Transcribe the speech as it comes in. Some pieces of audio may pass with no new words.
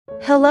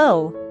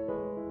Hello!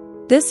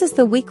 This is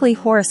the weekly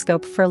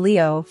horoscope for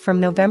Leo from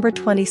November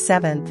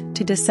 27th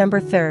to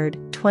December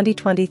 3rd,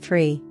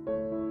 2023.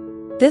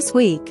 This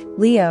week,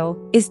 Leo,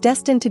 is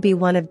destined to be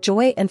one of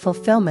joy and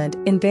fulfillment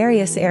in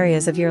various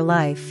areas of your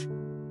life.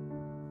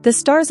 The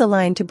stars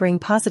align to bring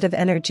positive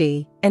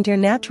energy, and your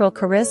natural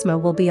charisma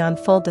will be on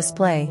full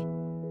display.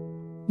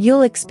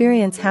 You'll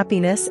experience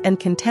happiness and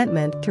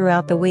contentment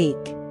throughout the week.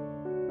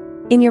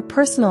 In your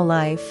personal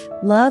life,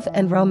 love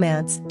and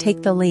romance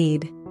take the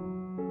lead.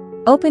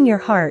 Open your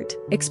heart,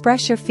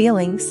 express your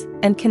feelings,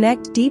 and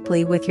connect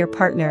deeply with your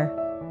partner.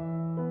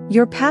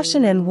 Your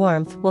passion and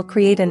warmth will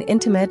create an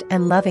intimate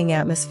and loving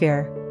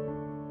atmosphere.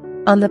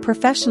 On the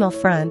professional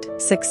front,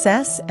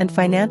 success and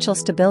financial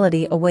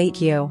stability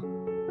await you.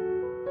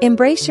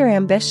 Embrace your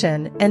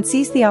ambition and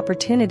seize the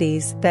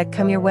opportunities that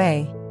come your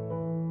way.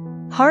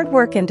 Hard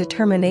work and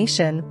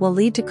determination will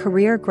lead to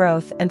career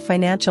growth and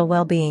financial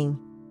well-being.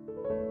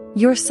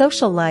 Your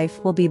social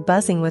life will be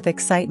buzzing with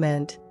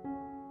excitement.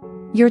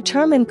 Your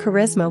charm and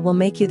charisma will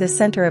make you the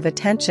center of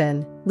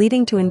attention,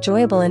 leading to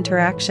enjoyable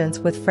interactions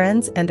with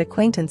friends and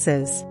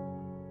acquaintances.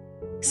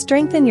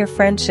 Strengthen your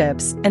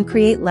friendships and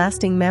create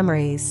lasting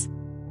memories.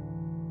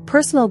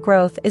 Personal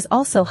growth is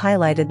also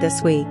highlighted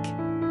this week.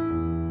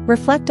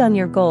 Reflect on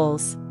your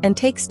goals and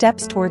take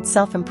steps towards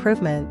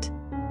self-improvement.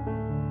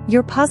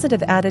 Your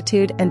positive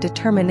attitude and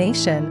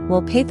determination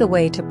will pave the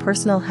way to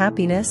personal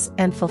happiness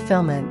and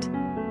fulfillment.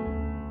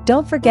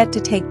 Don't forget to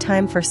take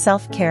time for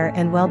self-care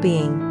and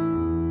well-being.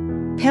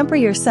 Pamper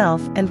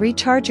yourself and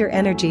recharge your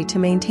energy to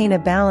maintain a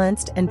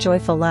balanced and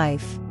joyful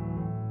life.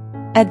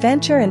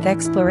 Adventure and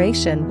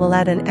exploration will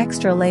add an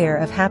extra layer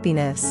of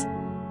happiness.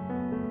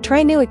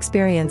 Try new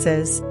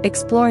experiences,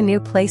 explore new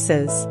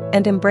places,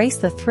 and embrace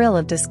the thrill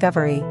of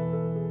discovery.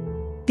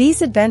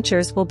 These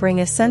adventures will bring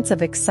a sense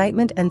of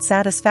excitement and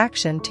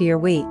satisfaction to your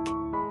week.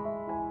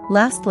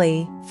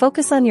 Lastly,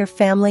 focus on your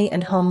family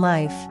and home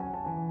life.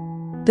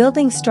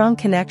 Building strong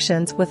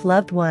connections with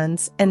loved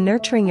ones and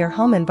nurturing your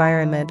home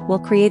environment will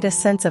create a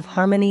sense of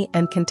harmony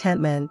and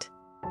contentment.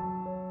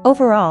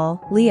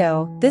 Overall,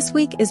 Leo, this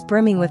week is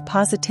brimming with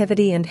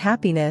positivity and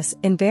happiness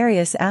in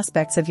various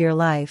aspects of your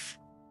life.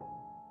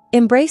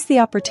 Embrace the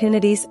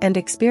opportunities and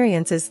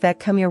experiences that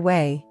come your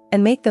way,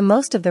 and make the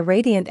most of the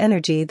radiant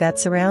energy that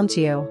surrounds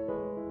you.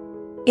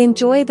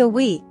 Enjoy the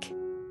week.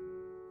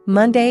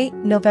 Monday,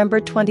 November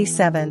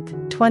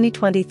 27th,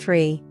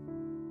 2023.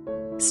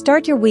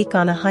 Start your week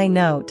on a high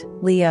note,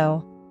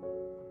 Leo.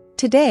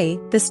 Today,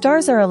 the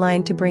stars are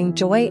aligned to bring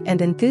joy and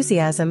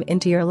enthusiasm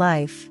into your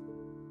life.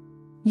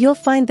 You'll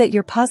find that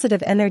your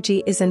positive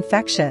energy is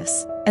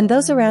infectious, and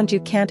those around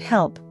you can't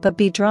help but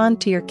be drawn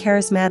to your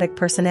charismatic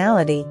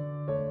personality.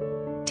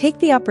 Take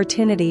the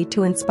opportunity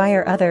to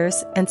inspire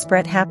others and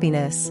spread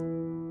happiness.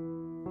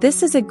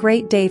 This is a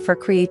great day for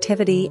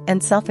creativity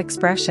and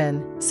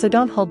self-expression, so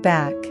don't hold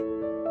back.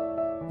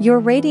 Your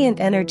radiant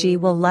energy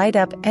will light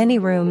up any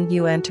room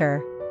you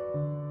enter.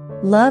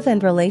 Love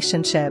and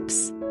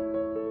relationships.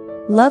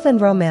 Love and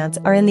romance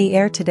are in the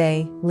air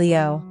today,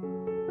 Leo.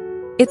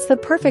 It's the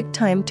perfect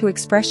time to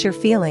express your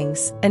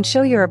feelings and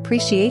show your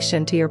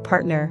appreciation to your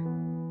partner.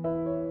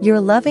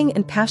 Your loving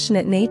and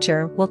passionate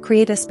nature will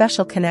create a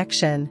special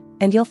connection,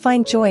 and you'll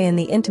find joy in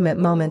the intimate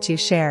moments you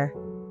share.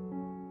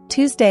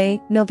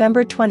 Tuesday,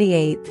 November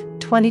 28th,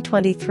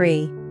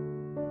 2023.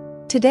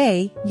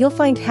 Today, you'll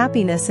find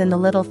happiness in the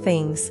little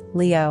things,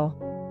 Leo.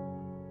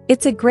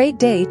 It's a great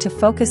day to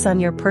focus on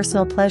your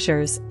personal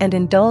pleasures and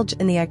indulge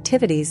in the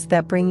activities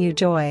that bring you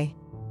joy.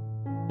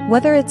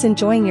 Whether it's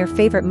enjoying your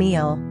favorite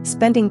meal,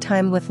 spending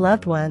time with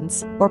loved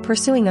ones, or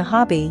pursuing a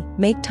hobby,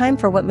 make time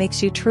for what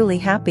makes you truly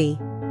happy.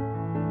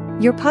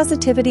 Your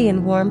positivity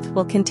and warmth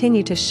will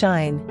continue to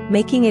shine,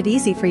 making it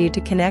easy for you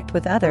to connect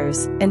with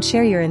others and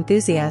share your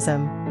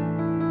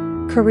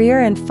enthusiasm. Career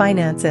and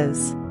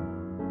finances.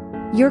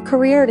 Your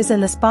career is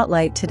in the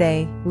spotlight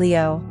today,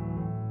 Leo.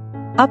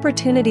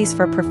 Opportunities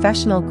for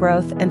professional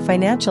growth and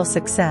financial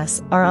success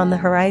are on the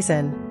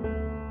horizon.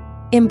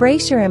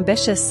 Embrace your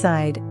ambitious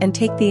side and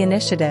take the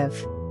initiative.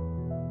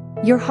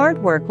 Your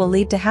hard work will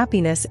lead to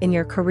happiness in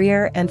your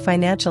career and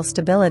financial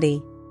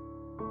stability.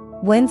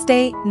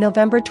 Wednesday,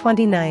 November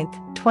 29th,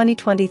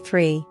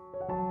 2023.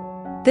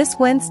 This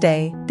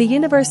Wednesday, the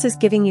universe is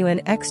giving you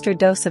an extra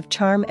dose of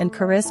charm and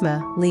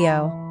charisma,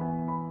 Leo.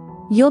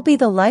 You'll be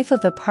the life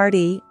of the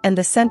party and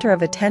the center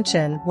of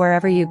attention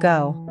wherever you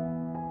go.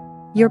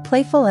 Your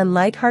playful and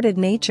lighthearted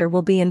nature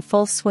will be in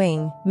full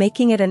swing,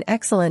 making it an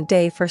excellent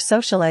day for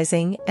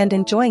socializing and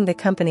enjoying the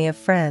company of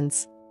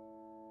friends.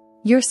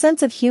 Your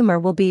sense of humor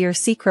will be your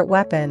secret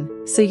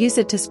weapon, so use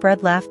it to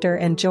spread laughter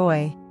and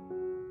joy.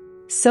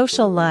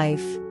 Social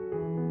life.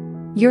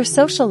 Your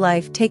social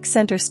life takes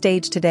center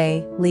stage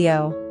today,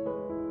 Leo.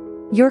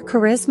 Your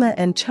charisma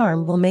and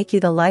charm will make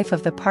you the life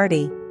of the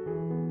party.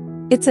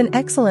 It's an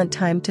excellent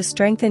time to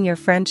strengthen your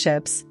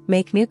friendships,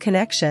 make new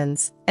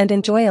connections, and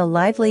enjoy a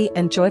lively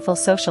and joyful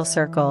social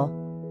circle.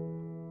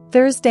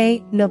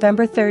 Thursday,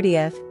 November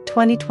 30th,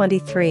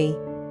 2023.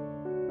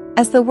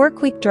 As the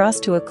work week draws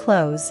to a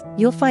close,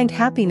 you'll find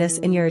happiness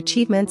in your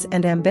achievements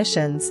and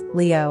ambitions,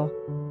 Leo.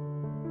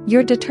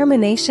 Your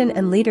determination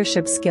and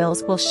leadership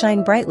skills will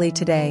shine brightly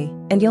today,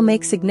 and you'll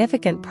make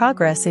significant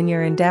progress in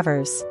your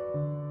endeavors.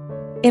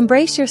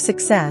 Embrace your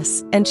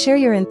success and share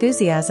your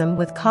enthusiasm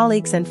with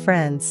colleagues and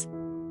friends.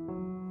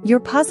 Your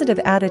positive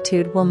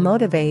attitude will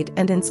motivate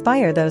and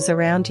inspire those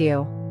around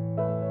you.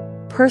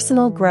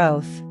 Personal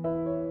growth.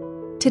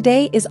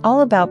 Today is all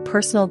about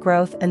personal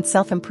growth and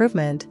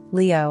self-improvement,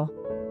 Leo.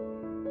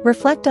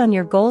 Reflect on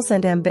your goals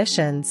and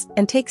ambitions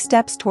and take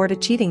steps toward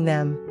achieving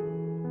them.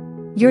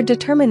 Your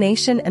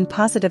determination and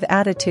positive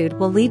attitude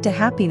will lead to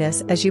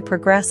happiness as you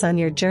progress on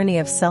your journey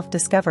of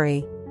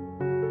self-discovery.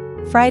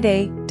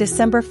 Friday,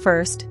 December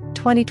 1st,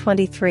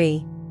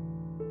 2023.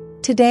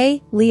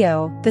 Today,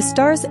 Leo, the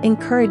stars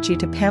encourage you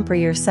to pamper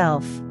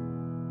yourself.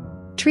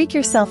 Treat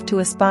yourself to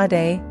a spa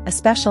day, a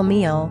special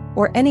meal,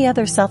 or any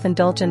other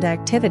self-indulgent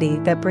activity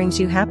that brings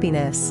you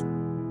happiness.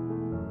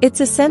 It's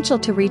essential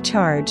to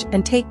recharge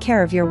and take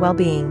care of your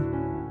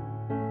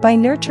well-being. By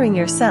nurturing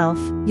yourself,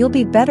 you'll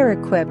be better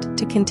equipped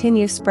to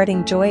continue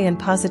spreading joy and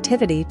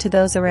positivity to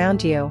those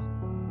around you.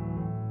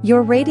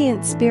 Your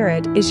radiant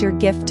spirit is your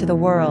gift to the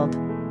world.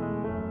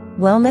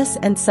 Wellness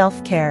and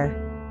self-care.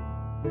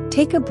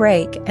 Take a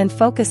break and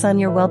focus on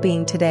your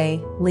well-being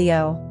today,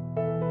 Leo.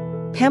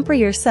 Pamper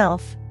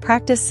yourself,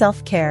 practice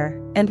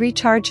self-care, and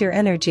recharge your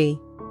energy.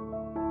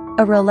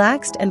 A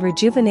relaxed and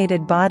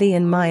rejuvenated body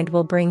and mind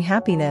will bring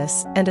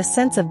happiness and a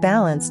sense of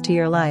balance to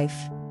your life.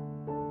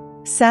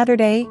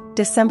 Saturday,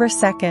 December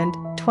 2nd,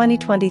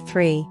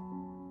 2023.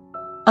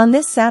 On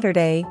this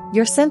Saturday,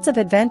 your sense of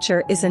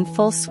adventure is in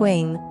full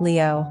swing,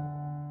 Leo.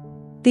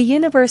 The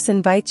universe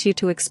invites you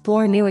to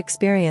explore new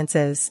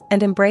experiences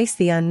and embrace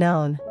the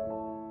unknown.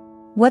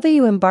 Whether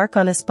you embark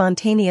on a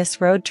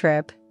spontaneous road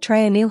trip, try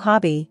a new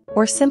hobby,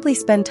 or simply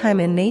spend time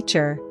in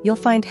nature, you'll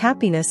find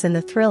happiness in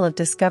the thrill of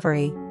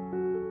discovery.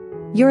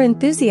 Your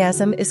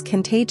enthusiasm is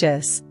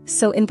contagious,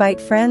 so invite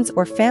friends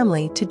or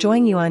family to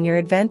join you on your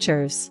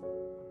adventures.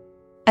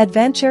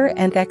 Adventure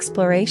and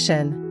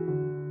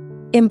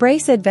exploration.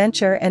 Embrace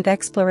adventure and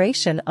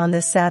exploration on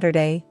this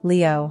Saturday,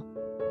 Leo.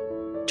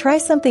 Try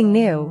something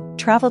new,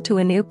 travel to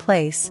a new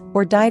place,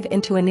 or dive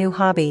into a new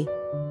hobby.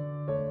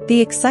 The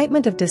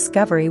excitement of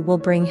discovery will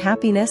bring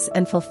happiness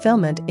and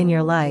fulfillment in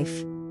your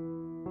life.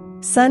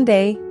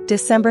 Sunday,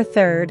 December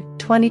 3rd,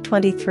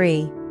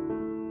 2023.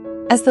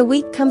 As the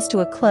week comes to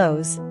a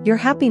close, your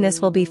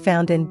happiness will be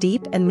found in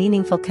deep and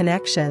meaningful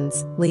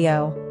connections,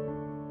 Leo.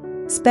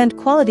 Spend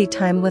quality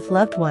time with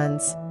loved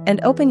ones, and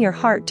open your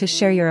heart to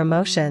share your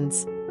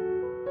emotions.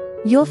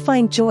 You'll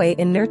find joy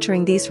in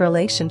nurturing these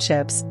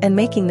relationships and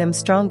making them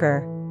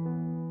stronger.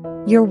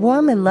 Your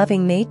warm and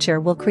loving nature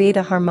will create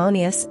a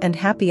harmonious and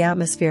happy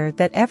atmosphere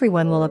that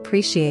everyone will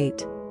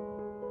appreciate.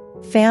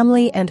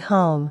 Family and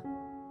home.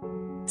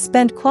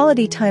 Spend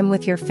quality time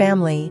with your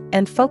family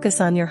and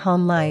focus on your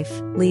home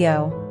life,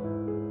 Leo.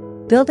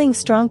 Building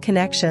strong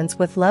connections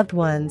with loved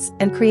ones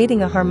and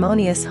creating a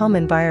harmonious home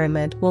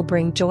environment will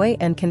bring joy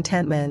and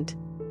contentment.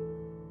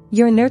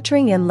 Your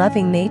nurturing and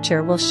loving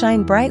nature will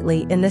shine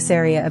brightly in this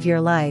area of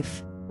your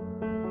life.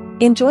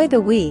 Enjoy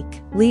the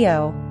week,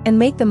 Leo, and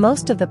make the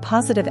most of the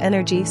positive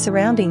energy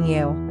surrounding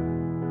you.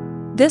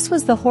 This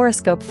was the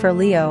horoscope for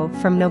Leo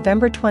from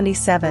November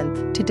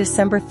 27th to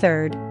December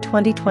 3rd,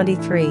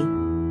 2023.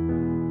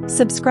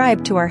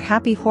 Subscribe to our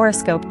Happy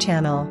Horoscope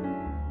channel.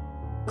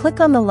 Click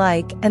on the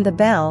like and the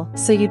bell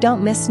so you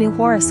don't miss new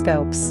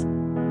horoscopes.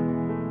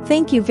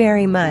 Thank you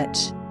very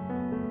much.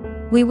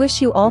 We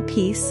wish you all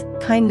peace,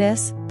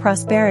 kindness,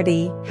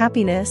 prosperity,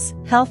 happiness,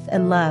 health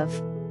and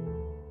love.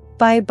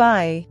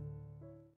 Bye-bye.